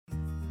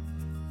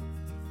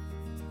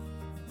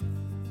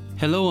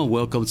Hello and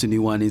welcome to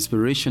New One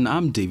Inspiration.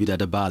 I'm David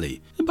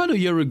Adabali. About a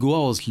year ago,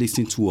 I was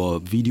listening to a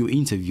video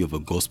interview of a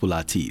gospel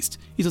artist.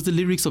 It was the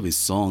lyrics of his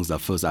songs that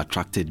first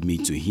attracted me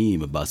to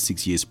him about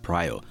 6 years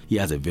prior. He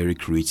has a very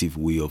creative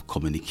way of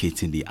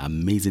communicating the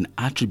amazing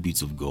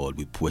attributes of God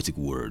with poetic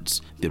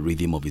words. The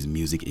rhythm of his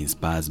music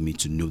inspires me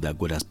to know that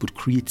God has put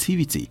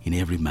creativity in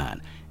every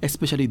man,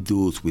 especially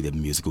those with a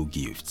musical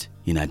gift.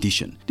 In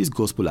addition, this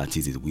gospel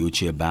artist is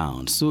wheelchair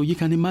bound, so you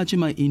can imagine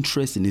my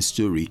interest in his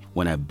story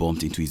when I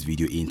bumped into his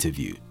video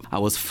interview. I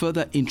was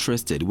further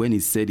interested when he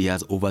said he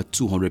has over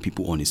 200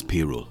 people on his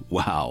payroll.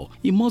 Wow,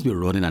 he must be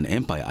running an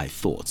empire, I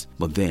thought.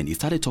 But then he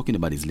started talking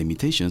about his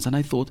limitations and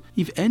I thought,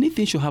 if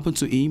anything should happen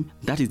to him,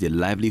 that is the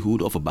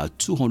livelihood of about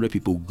 200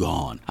 people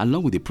gone,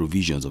 along with the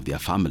provisions of their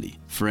family.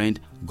 Friend,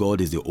 God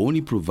is the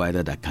only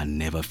provider that can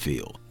never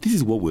fail. This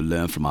is what we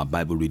learn from our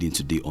Bible reading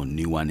today on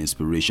New One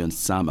Inspiration,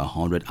 Psalm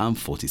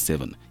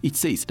 147. It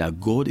says that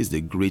God is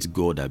the great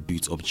God that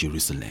builds up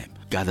Jerusalem,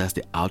 gathers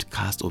the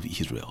outcast of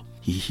Israel.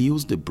 He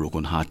heals the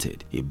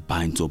brokenhearted, He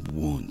binds up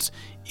wounds,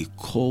 He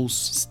calls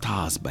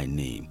stars by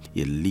name,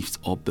 He lifts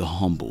up the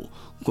humble.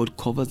 God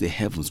covers the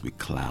heavens with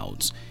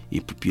clouds,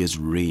 He prepares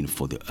rain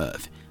for the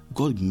earth.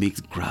 God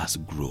makes grass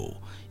grow.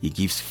 He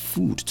gives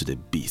food to the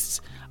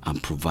beasts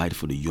and provides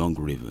for the young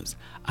rivers,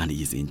 and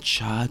He is in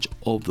charge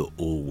of the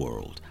whole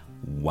world.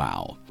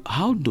 Wow.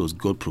 How does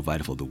God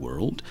provide for the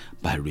world?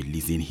 By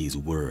releasing His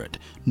word.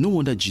 No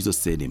wonder Jesus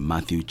said in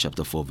Matthew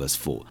chapter 4 verse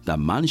 4 that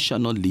man shall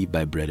not live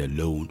by bread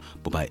alone,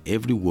 but by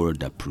every word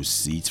that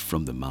proceeds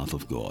from the mouth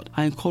of God.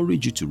 I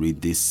encourage you to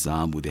read this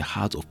psalm with a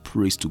heart of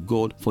praise to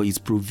God for His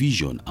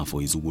provision and for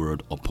His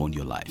word upon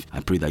your life. I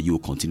pray that you will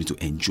continue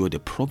to enjoy the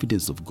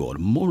providence of God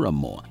more and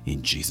more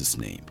in Jesus'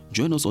 name.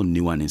 Join us on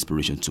New One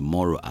Inspiration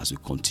tomorrow as we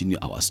continue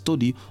our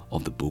study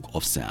of the book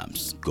of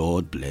Psalms.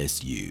 God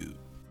bless you.